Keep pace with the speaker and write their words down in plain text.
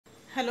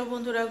Hello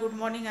বন্ধুরা, good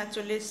morning. আজ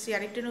চলে এসেছি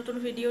আরেকটি নতুন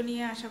ভিডিও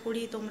নিয়ে। আশা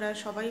করি তোমরা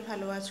সবাই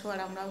ভালো আছো আর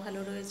আমরাও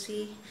ভালো রয়েছি।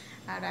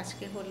 আর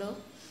আজকে হলো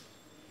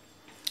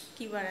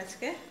কী বার?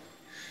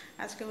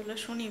 আজকে হলো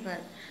শনিবার।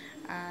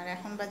 আর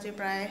এখন বাজে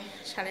প্রায়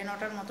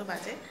 9:30 মতো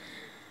বাজে।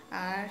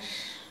 আর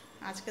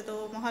আজকে তো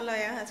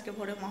মহালয়া, আজকে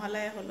ভোরে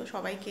মহালয়া হলো।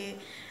 সবাইকে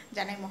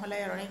জানাই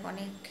মহালয়ার অনেক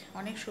অনেক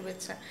অনেক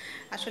শুভেচ্ছা।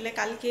 আসলে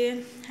কালকে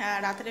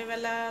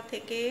রাত্রেবেলা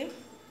থেকে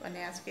মানে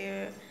আজকে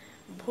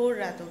ভোর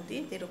রাত অবধি,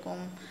 যেরকম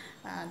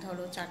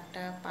ধরো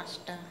 4টা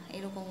 5টা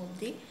এরকম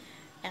অবধি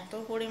এত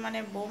পরিমাণে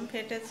বোম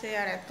ফেটেছে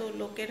আর এত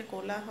লোকের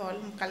কোলাহল।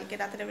 কালকে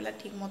রাত্রেবেলা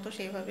ঠিক মতো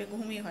সেইভাবে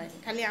ঘুমই হয়নি,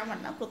 খালি আমার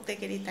না,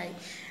 প্রত্যেকেরই তাই।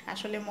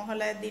 আসলে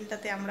মহালয়ার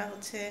দিনটাতে আমরা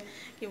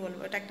কি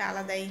বলবো, এটা একটা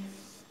আলাদাই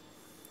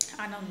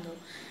আনন্দ।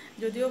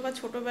 যদিও বা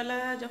ছোটোবেলা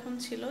যখন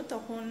ছিল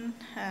তখন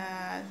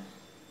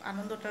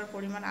আনন্দটার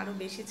পরিমাণ আরও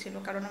বেশি ছিল,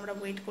 কারণ আমরা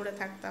ওয়েট করে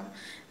থাকতাম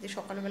যে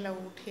সকালবেলা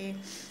উঠে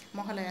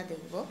মহালয়া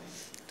দেখব।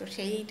 তো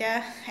সেইটা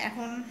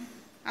এখন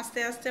আস্তে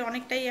আস্তে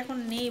অনেকটাই এখন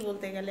নেই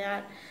বলতে গেলে।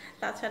 আর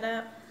তাছাড়া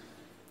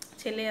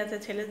ছেলে আছে,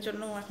 ছেলের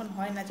জন্য এখন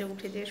হয় না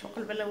যে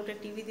সকালবেলা উঠে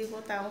টিভি দিব,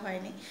 তাও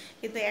হয়নি।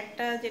 কিন্তু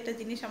একটা যেটা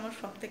জিনিস আমার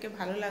সব থেকে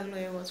ভালো লাগলো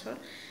এবছর,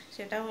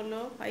 সেটা হলো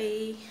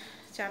এই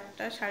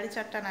 4টা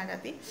 4:30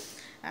 নাগাদই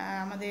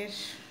আমাদের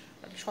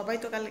সবাই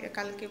তো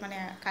কালকে মানে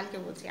কালকে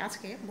বলছি,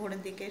 আজকে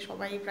ভোরের দিকে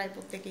সবাই প্রায়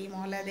প্রত্যেকেই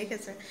মহালয়া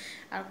দেখেছে।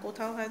 আর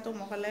কোথাও হয়তো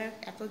মহালয়া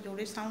এত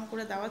জোরে সাউন্ড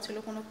করে দেওয়া ছিল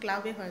কোনো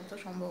ক্লাবে হয়তো,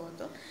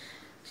 সম্ভবত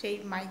সেই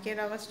মাইকের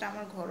আওয়াজটা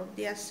আমার ঘর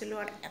অব্দি আসছিলো।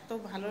 আর এত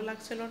ভালো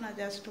লাগছিল না,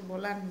 জাস্ট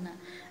বলার না।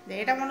 যে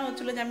এটা মনে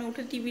হচ্ছিলো যে আমি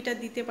উঠে টিভিটা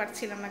দিতে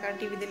পারছিলাম না, কারণ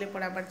টিভি দিলে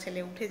পরে আবার ছেলে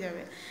উঠে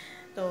যাবে।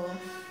 তো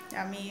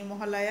আমি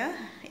মহালয়া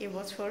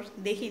এবছর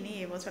দেখিনি,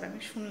 এবছর আমি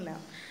শুনলাম,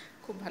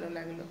 খুব ভালো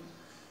লাগলো।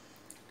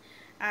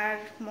 আর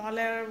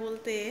মহালয়ার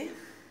বলতে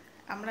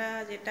আমরা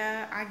যেটা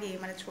আগে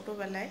মানে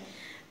ছোটোবেলায়,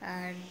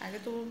 আগে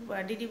তো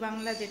ডিডি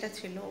বাংলা যেটা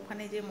ছিল,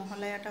 ওখানে যে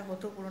মহালয়াটা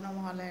হতো, পুরোনো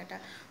মহালয়াটা,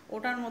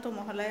 ওটার মতো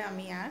মহালয়া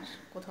আমি আর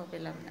কোথাও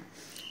পেলাম না।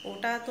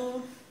 ওটা তো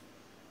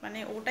মানে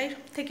ওটাই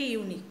সব থেকে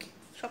ইউনিক,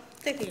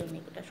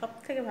 ওটা সব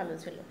থেকে ভালো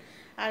ছিল।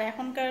 আর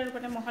এখনকার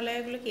মানে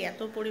মহালয়াগুলো কি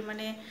এত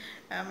পরিমাণে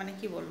মানে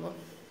কি বলবো,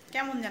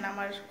 কেমন যেন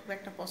আমার খুব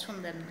একটা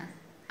পছন্দের না।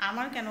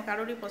 আমার কেন,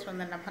 কারোরই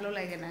পছন্দের না, ভালো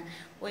লাগে না।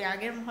 ওই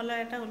আগের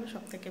মহালয়াটা হলো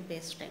সব থেকে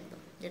বেস্ট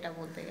একদম, যেটা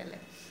বলতে গেলে।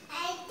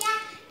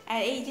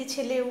 আর এই যে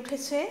ছেলে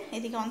উঠেছে,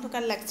 এদিকে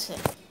অন্ধকার লাগছে,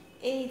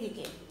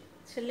 এইদিকে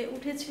ছেলে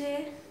উঠেছে,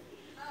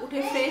 উঠে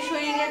ফ্রেশ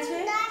হয়ে গেছে।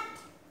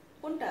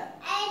 কোনটা?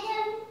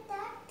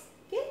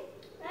 কি?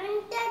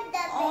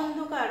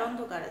 অন্ধকার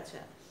অন্ধকার,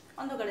 আচ্ছা,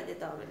 অন্ধকারে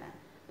যেতে হবে না।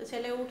 তো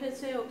ছেলে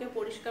উঠেছে, ওকে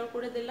পরিষ্কার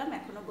করে দিলাম,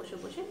 এখনো বসে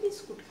বসে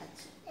বিস্কুট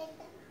খাচ্ছে।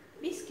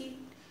 Biscuit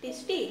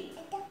tasty?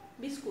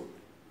 Biscuit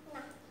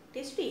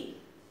tasty?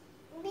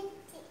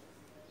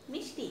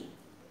 মিষ্টি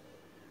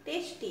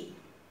টেস্টি?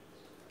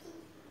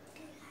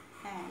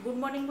 হ্যাঁ, গুড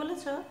মর্নিং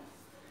বলেছ?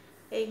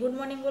 এই গুড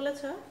মর্নিং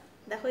বলেছ?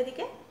 দেখো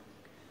এদিকে,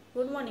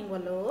 গুড মর্নিং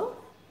বলো।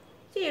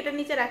 এটা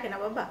নিচে রাখে না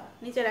বাবা,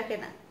 নিচে রাখে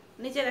না,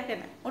 নিচে রাখে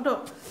না, ওঠো।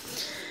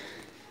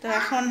 তো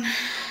এখন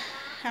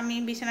আমি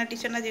বিছানা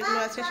টিছানা যেগুলো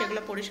আছে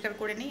সেগুলো পরিষ্কার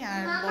করে নিই।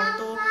 আর বর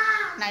তো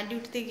নাইট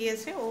ডিউটিতে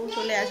গিয়েছে, ও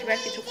চলে আসবে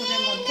আর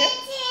কিছুক্ষণের মধ্যে।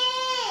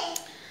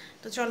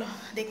 তো চলো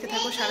দেখতে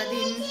থাকো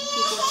সারাদিন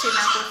কী করছি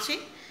না করছি,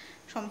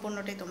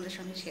 সম্পূর্ণটাই তোমাদের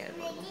সঙ্গে শেয়ার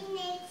করবো।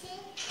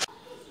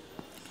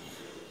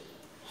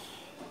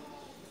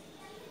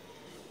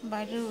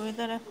 বাইরের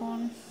ওয়েদার এখন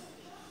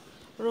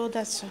রোদ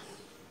আছে,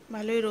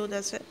 ভালোই রোদ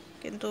আছে,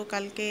 কিন্তু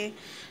কালকে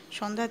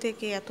সন্ধ্যা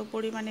থেকে এত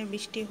পরিমাণে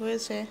বৃষ্টি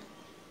হয়েছে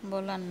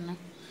বলার না।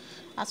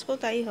 আজকেও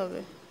তাই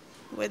হবে,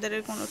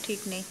 ওয়েদারের কোনো ঠিক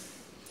নেই।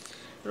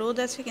 রোদ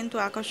আছে কিন্তু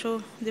আকাশও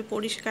যে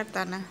পরিষ্কার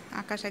তা না,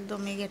 আকাশ একদম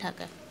মেঘে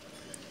ঢাকা।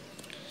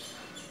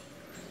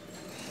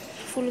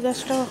 ফুল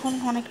গাছটাও এখন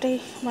অনেকটাই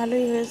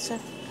ভালোই হয়েছে,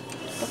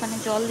 ওখানে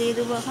জল দিয়ে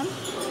দেবো এখন।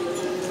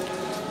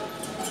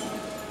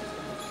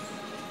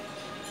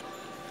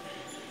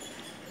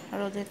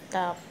 রোদের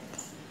তাপ,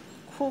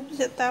 খুব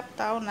যে তাপ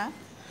তাও না,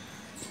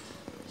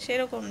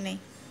 সেরকম নেই।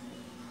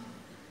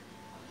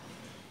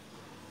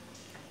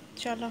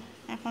 চলো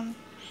এখন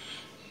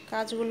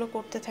কাজগুলো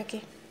করতে থাকি।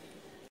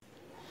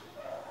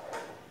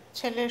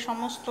 ছেলে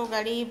সমস্ত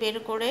গাড়ি বের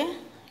করে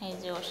এই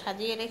যে ও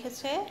সাজিয়ে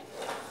রেখেছে,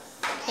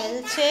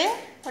 খেলছে।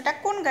 ওটা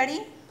কোন গাড়ি?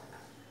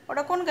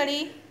 ওটা কোন গাড়ি?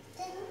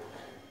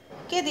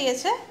 কে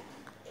দিয়েছে?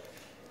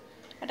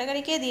 ওটা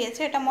গাড়ি কে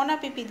দিয়েছে? এটা মনা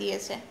পিপি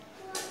দিয়েছে।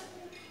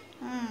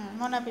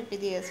 মনা পিপি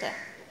দিয়েছে।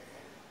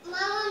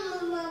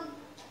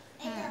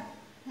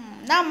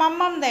 না,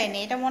 মাম্মাম দেয়নি,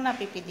 এটা মনা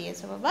পিপি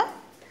দিয়েছে বাবা।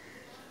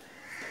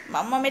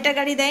 মাম্মাম এটা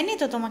গাড়ি দেয়নি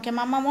তো তোমাকে,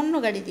 মাম্মাম অন্য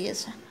গাড়ি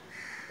দিয়েছে।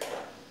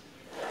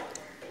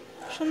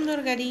 সুন্দর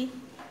গাড়ি,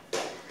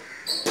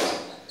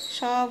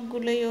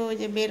 সবগুলোই ওই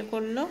যে বের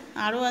করলো,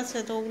 আরও আছে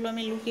তো ওগুলো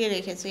আমি লুকিয়ে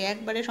রেখেছি।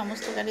 একবারে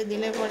সমস্ত গাড়ি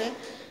দিলে পরে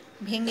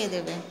ভেঙে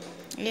দেবে।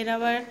 এর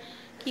আবার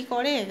কি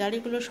করে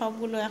গাড়িগুলো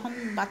সবগুলো, এখন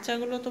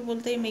বাচ্চাগুলো তো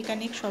বলতেই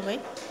মেকানিক সবাই,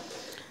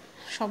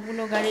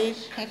 সবগুলো গাড়ির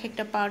এক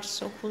একটা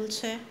পার্টসও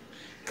খুলছে,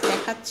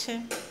 দেখাচ্ছে।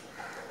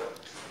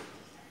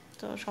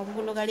 তো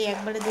সবগুলো গাড়ি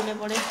একবারে দিলে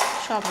পরে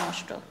সব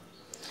নষ্ট।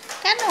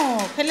 কেন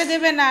ফেলে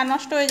দেবে না?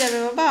 নষ্ট হয়ে যাবে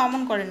বাবা,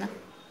 অমন করে না।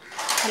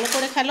 ভালো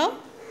করে খেলো।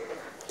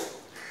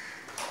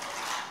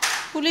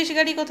 পুলিশ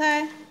গাড়ি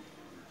কোথায়?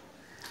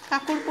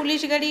 কাকুর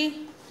পুলিশ গাড়ি,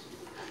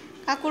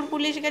 কাকুর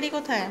পুলিশ গাড়ি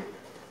কোথায়?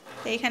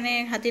 তো এখানে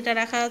হাতিটা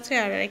রাখা আছে,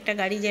 আর একটা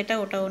গাড়ি যেটা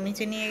ওটা ও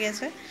নিচে নিয়ে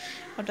গেছে,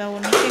 ওটা ও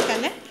নিচে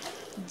ফেলে।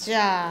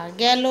 যা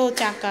গেল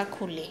চাকা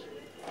খুলে।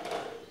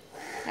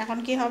 এখন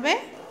কি হবে?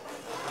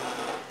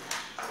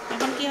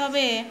 এখন কি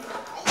হবে?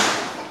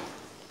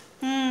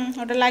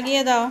 ওটা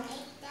লাগিয়ে দাও,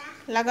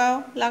 লাগাও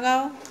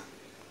লাগাও।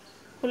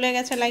 খুলে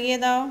গেছে, লাগিয়ে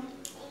দাও,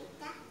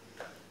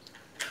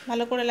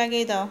 ভালো করে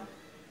লাগিয়ে দাও।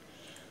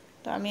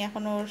 তো আমি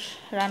এখন ওর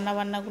রান্না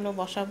বান্নাগুলো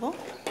বসাবো।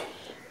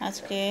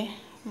 আজকে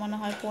মনে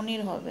হয়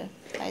পনির হবে,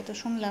 তাই তো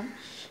শুনলাম।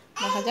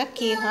 দেখা যাক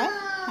কী হয়।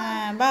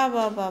 হ্যাঁ, বাহ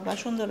বাহ বাহ বাহ,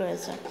 সুন্দর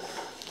হয়েছে।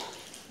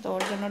 তো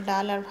ওর জন্য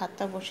ডাল আর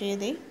ভাতটা বসিয়ে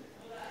দিই।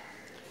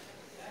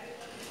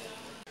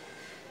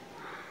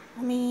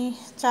 আমি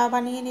চা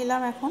বানিয়ে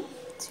নিলাম এখন।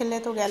 ছেলে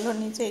তো গেল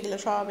নিচে, এগুলো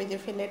সব এই যে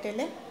ফেলে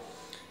টেলে।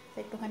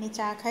 একটুখানি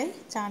চা খাই।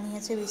 চা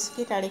নিয়েছে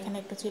বিস্কিট, আর এখানে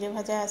একটু চিড়ে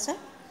ভাজা আছে।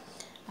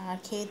 আর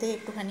খেয়ে দিয়ে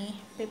একটুখানি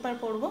পেপার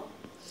পড়বো।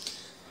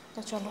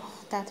 তো চলো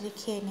তাড়াতাড়ি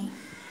খেয়ে নিই।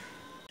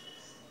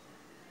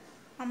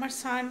 আমার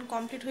স্নান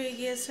কমপ্লিট হয়ে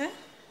গিয়েছে,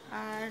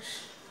 আর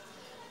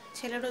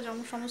ছেলেরও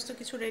সমস্ত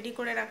কিছু রেডি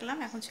করে রাখলাম।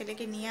 এখন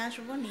ছেলেকে নিয়ে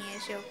আসবো, নিয়ে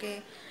এসে ওকে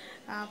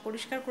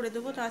পরিষ্কার করে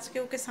দেবো। তো আজকে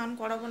ওকে স্নান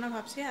করাবো না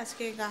ভাবছি,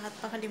 আজকে গা হাত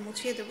পা খালি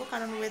মুছিয়ে দেবো,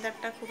 কারণ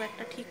ওয়েদারটা খুব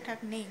একটা ঠিকঠাক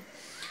নেই।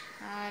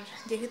 আর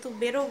যেহেতু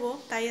বেরোবো,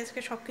 তাই আজকে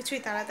সব কিছুই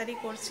তাড়াতাড়ি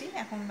করছি।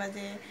 এখন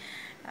বাজে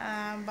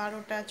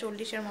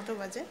 12:40 মতো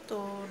বাজে। তো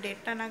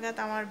 1:30 নাগাদ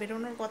আমার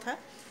বেরোনোর কথা।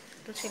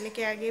 তো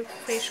ছেলেকে আগে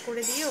ফ্রেশ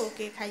করে দিয়ে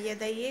ওকে খাইয়ে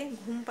দাইয়ে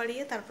ঘুম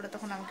পাড়িয়ে তারপরে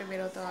তখন আমাকে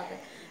বেরোতে হবে,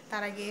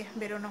 তার আগে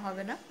বেরোনো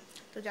হবে না।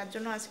 তো যার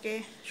জন্য আজকে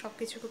সব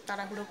কিছু খুব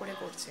তাড়াহুড়ো করে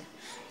করছে।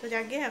 তো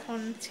যাকে এখন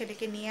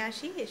ছেলেকে নিয়ে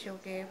আসি, এসে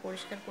ওকে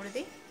পরিষ্কার করে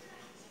দিই।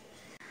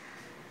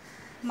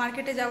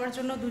 মার্কেটে যাওয়ার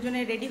জন্য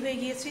দুজনে রেডি হয়ে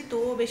গিয়েছি। তো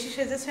বেশি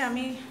সেজেছে,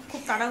 আমি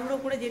খুব তাড়াহুড়ো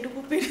করে যেটুকু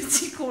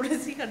পেরেছি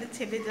করেছি, কারণ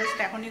ছেলে জাস্ট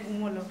এখনই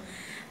ঘুমোলো।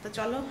 তো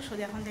চলো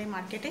সোজা এখন যাই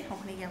মার্কেটে,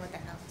 ওখানে গিয়ে আবার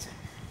দেখা হচ্ছে।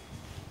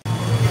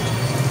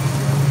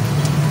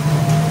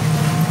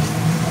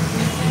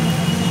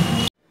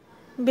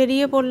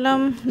 বেরিয়ে পড়লাম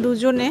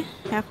দুজনে।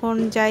 এখন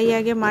যাই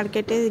আগে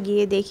মার্কেটে,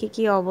 গিয়ে দেখি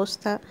কি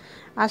অবস্থা।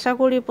 আশা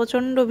করি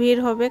প্রচণ্ড ভিড়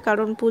হবে,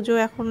 কারণ পুজো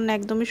এখন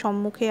একদমই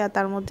সম্মুখে, আর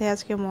তার মধ্যে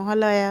আজকে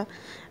মহালয়া।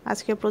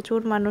 আজকে প্রচুর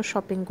মানুষ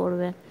শপিং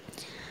করবে।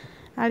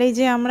 আর এই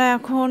যে আমরা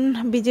এখন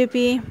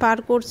বিজেপি পার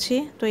করছি,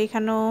 তো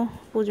এখানেও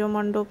পুজো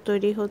মণ্ডপ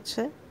তৈরি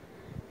হচ্ছে।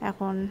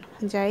 এখন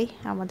যাই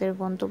আমাদের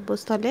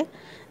গন্তব্যস্থলে,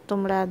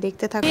 তোমরা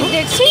দেখতে থাকো।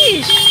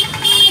 দেখছিস,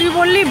 তুই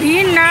বললি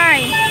ভিড় নাই,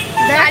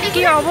 দেখ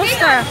কি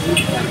অবস্থা,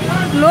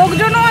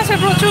 লোকজনও আছে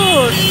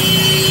প্রচুর।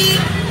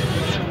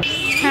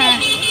 হ্যাঁ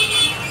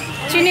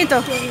চিনি তো।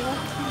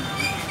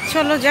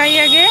 চলো যাই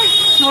আগে,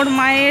 ওর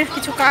মায়ের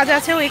কিছু কাজ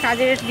আছে, ওই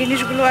কাজের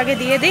জিনিসগুলো আগে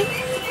দিয়ে দিই,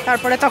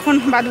 তারপরে তখন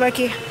বাদ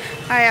বাকি।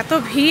 আর এত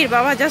ভিড়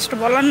বাবা, জাস্ট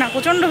বলার না,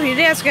 প্রচণ্ড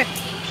ভিড় আজকে।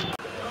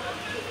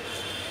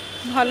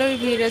 ভালোই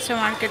ভিড় আছে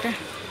মার্কেটে।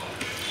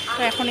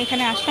 তো এখন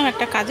এখানে আসলাম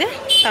একটা কাজে,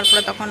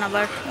 তারপরে তখন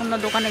আবার অন্য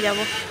দোকানে যাব।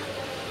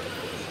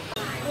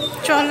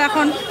 চল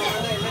এখন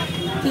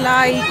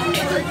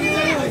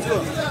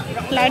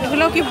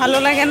লাইটগুলো কি ভালো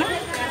লাগে না,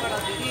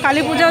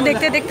 কালী পূজাও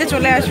দেখতে দেখতে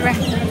চলে আসবে।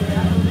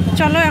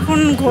 চলো এখন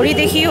ঘড়ি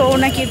দেখি, ও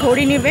নাকি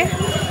ঘড়ি নেবে,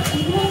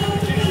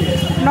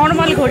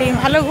 নর্মাল ঘড়ি,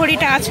 ভালো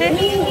ঘড়িটা আছে,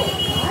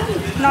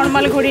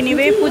 নর্মাল ঘড়ি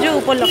নেবে পুজো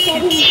উপলক্ষে।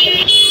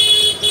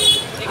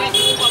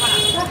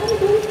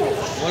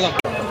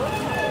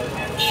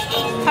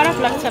 খারাপ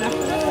লাগছে না,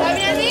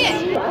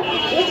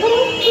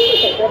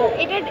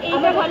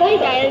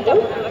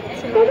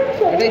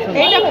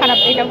 এইটা খারাপ,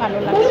 এইটা ভালো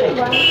লাগছে,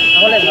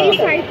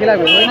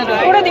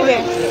 করে দিবে।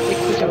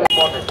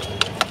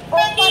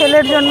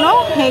 ছেলের জন্য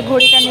এই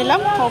ঘড়িটা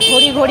নিলাম, ও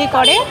ঘড়ি ঘড়ি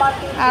করে।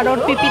 আর ওর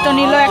পিপি তো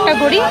নিল একটা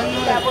ঘড়ি,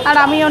 আর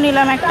আমিও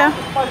নিলাম একটা।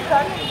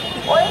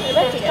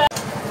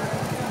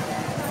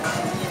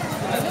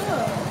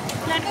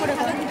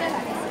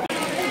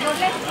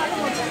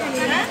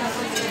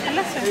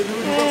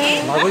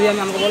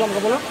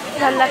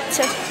 ভালো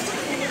লাগছে,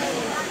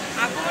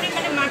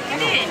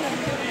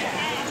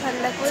 ভালো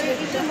লাগছে।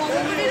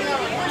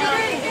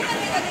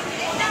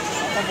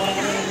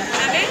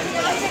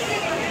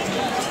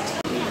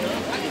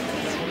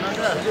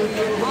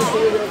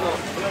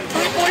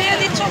 করিয়ে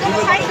দিচ্ছ কোনো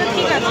সাইজ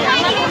ঠিক আছে,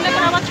 আমরা করলে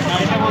তো আবার ছোট।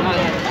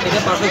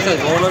 এটা পারফেক্ট সাইজ,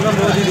 বড় না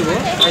বড় দিয়ে দিব,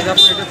 সাইজ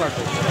আপনার এটা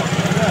পারফেক্ট।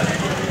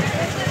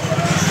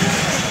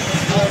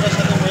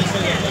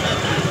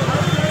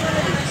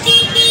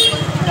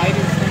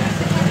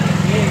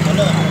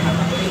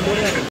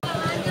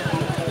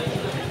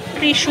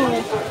 টিস্যু।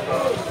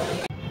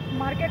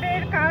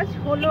 মার্কেটের কাজ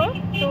হলো,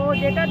 তো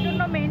যেটার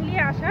জন্য মেইনলি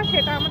আসা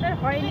সেটা আমাদের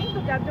হয়নি, তো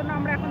যার জন্য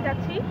আমরা এখন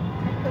যাচ্ছি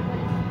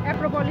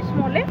অ্যাক্রোপলিস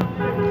মলে।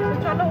 তো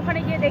চলো ওখানে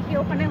গিয়ে দেখি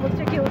ওখানে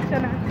হচ্ছে কি হচ্ছে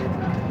না।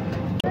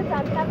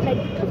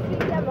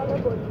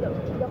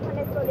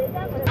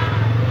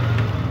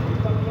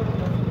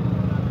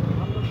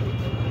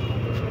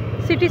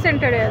 সিটি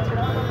সেন্টারে আছে।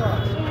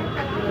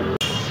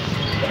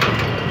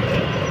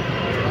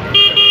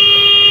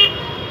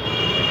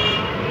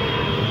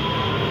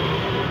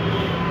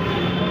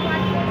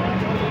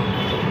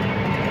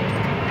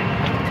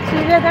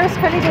 রেজাল্ট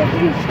খালি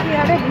দেখিস কি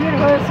আরে ভিড়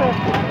হয়েছে,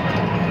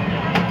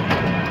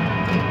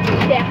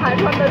 দেখার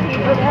মতো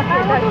ভিড়,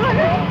 দেখার মতো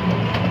মানে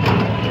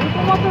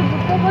রীতিমতো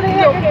জুতো করে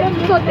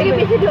দুশো থেকে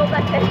বেশি লোক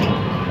আছে।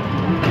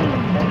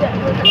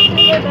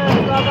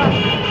 বাবা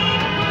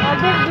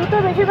অর্ধেক জুতো,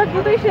 বেশিরভাগ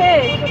জুতোই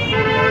শেষ।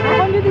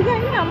 এখন যদি যাই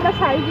না আমরা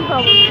সাইজই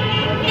পাবো না।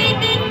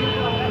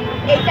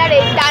 এইটার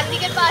এই ডান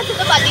দিকের পা আছে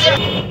তো বাঁ দিকের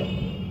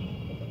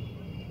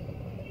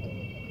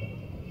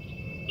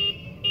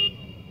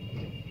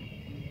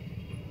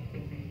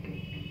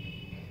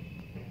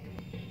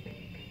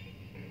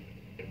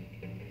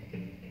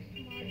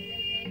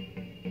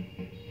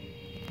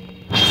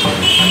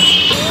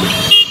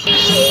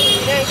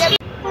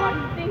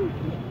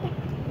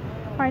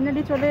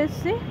ফাইনালি চলে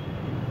এসেছি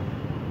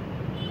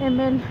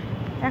ML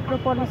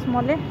অ্যাক্রোপলিস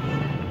মলে।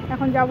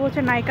 এখন যাবো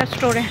হচ্ছে নাইকা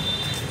স্টোরে।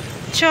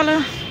 চলো,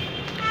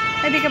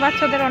 এদিকে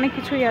বাচ্চাদের অনেক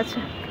কিছুই আছে,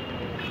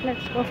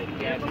 লেটস গো।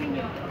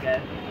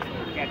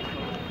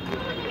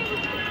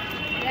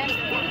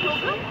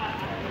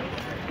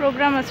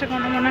 প্রোগ্রাম আছে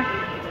কোনো মনে হয়।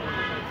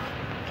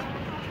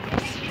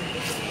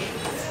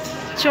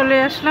 চলে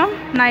আসলাম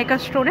নাইকা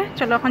স্টোরে,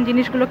 চলো এখন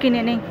জিনিসগুলো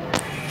কিনে নেই।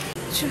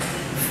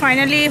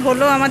 ফাইনালি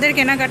হলো আমাদের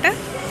কেনাকাটা।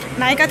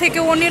 নাইকা থেকে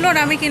ও নিল আর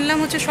আমি কিনলাম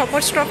হচ্ছে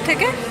শপার স্টপ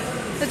থেকে।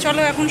 তো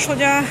চলো এখন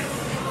সোজা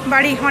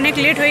বাড়ি, অনেক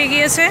লেট হয়ে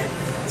গিয়েছে।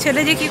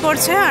 ছেলে যে কী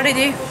করছে, আর এই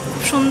যে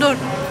সুন্দর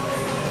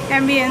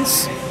অ্যাম্বিয়েন্স।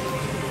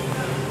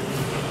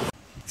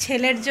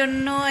 ছেলের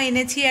জন্য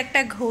এনেছি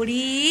একটা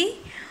ঘড়ি।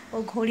 ও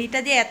ঘড়িটা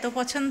যে এত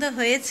পছন্দ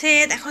হয়েছে,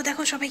 দেখো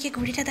দেখো সবাইকে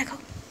ঘড়িটা দেখো,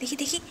 দেখি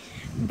দেখি।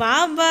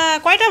 বাবা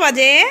কয়টা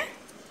বাজে,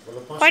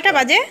 কয়টা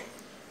বাজে,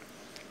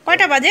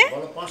 কয়টা বাজে?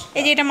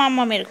 এই যে এটা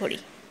মাম্মামের ঘড়ি।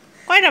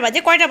 কয়টা বাজে,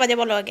 কয়টা বাজে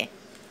বলো আগে।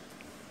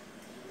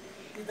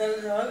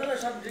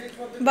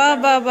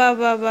 বাবা বাবা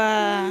বাবা,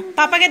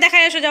 পাপাকে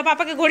দেখাই এসো, যাও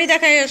পাপাকে ঘড়ি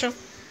দেখাই এসো।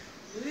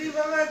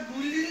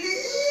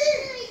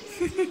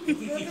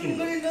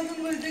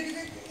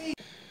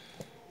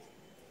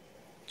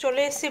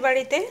 চলে এসেছি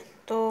বাড়িতে।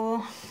 তো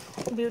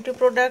বিউটি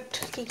প্রোডাক্ট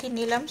কী কী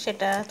নিলাম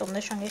সেটা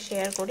তোমাদের সঙ্গে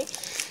শেয়ার করি।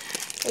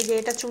 এই যে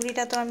এটা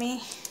চুড়িটা তো আমি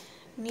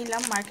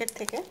নিলাম মার্কেট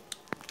থেকে,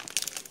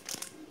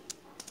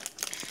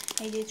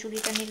 এই যে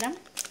চুড়িটা নিলাম।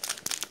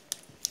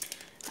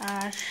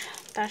 আর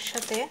তার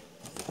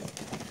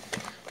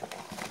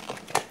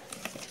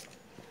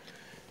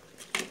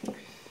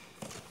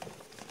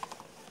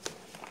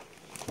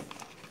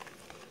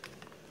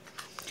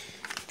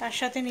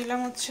সাথে নিলাম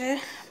হচ্ছে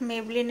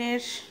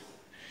মেবলিনের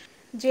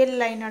জেল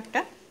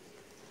লাইনারটা।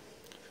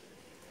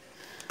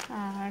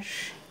 আর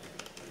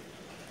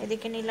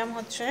এদিকে নিলাম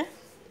হচ্ছে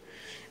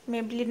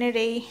মেবলিনের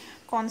এই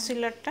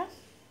কনসিলারটা,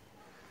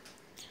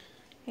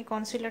 এই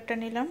কনসিলারটা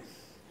নিলাম।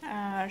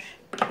 আর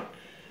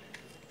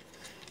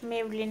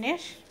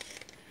মেবলিনের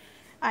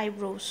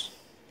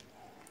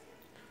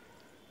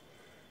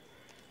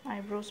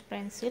আইব্রোজ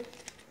পেন্সিল,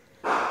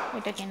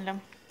 এটা কিনলাম।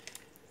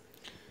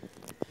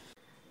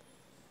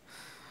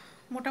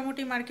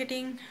 মোটামুটি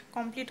মার্কেটিং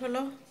কমপ্লিট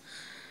হলো।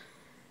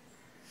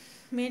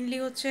 মেনলি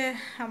হচ্ছে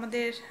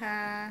আমাদের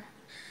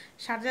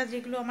সাজা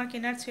যেগুলো আমার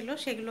কেনার ছিল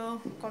সেগুলো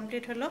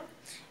কমপ্লিট হলো।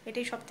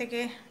 এটাই সব থেকে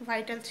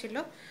ভাইটাল ছিল।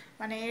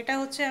 মানে এটা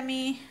হচ্ছে আমি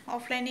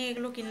অফলাইনে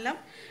এগুলো কিনলাম,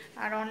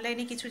 আর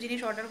অনলাইনে কিছু জিনিস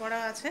অর্ডার করা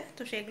আছে,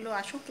 তো সেগুলো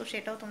আসুক, তো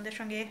সেটাও তোমাদের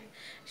সঙ্গে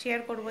শেয়ার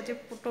করব যে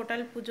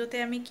টোটাল পুজোতে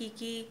আমি কি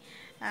কি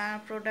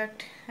প্রোডাক্ট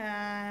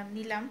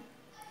নিলাম,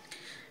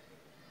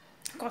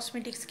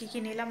 কসমেটিক্স কী কী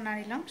নিলাম না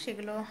নিলাম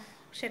সেগুলো,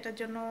 সেটার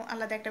জন্য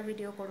আলাদা একটা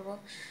ভিডিও করব।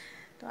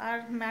 তো আর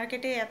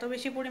মার্কেটে এত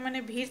বেশি পরিমাণে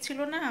ভিড় ছিল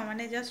না,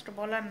 মানে জাস্ট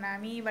বলার না।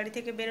 আমি বাড়ি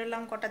থেকে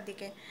বেরোলাম কটার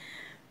দিকে,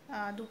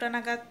 2টা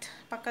নাগাদ,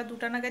 পাক্কা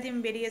 2টা নাগাদই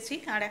আমি বেরিয়েছি।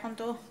 আর এখন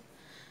তো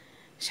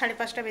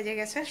 5:30 বেজে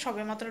গেছে,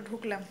 সবে মাত্র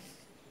ঢুকলাম।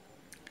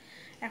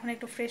 এখন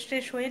একটু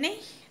ফ্রেশ হয়ে নেই,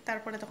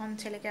 তারপরে তখন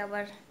ছেলেকে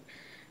আবার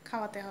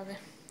খাওয়াতে হবে।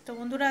 তো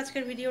বন্ধুরা,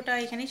 আজকের ভিডিওটা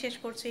এখানেই শেষ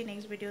করছি।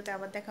 নেক্সট ভিডিওতে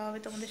আবার দেখা হবে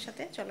তোমাদের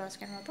সাথে। চলো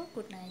আজকের মতো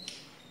গুড নাইট।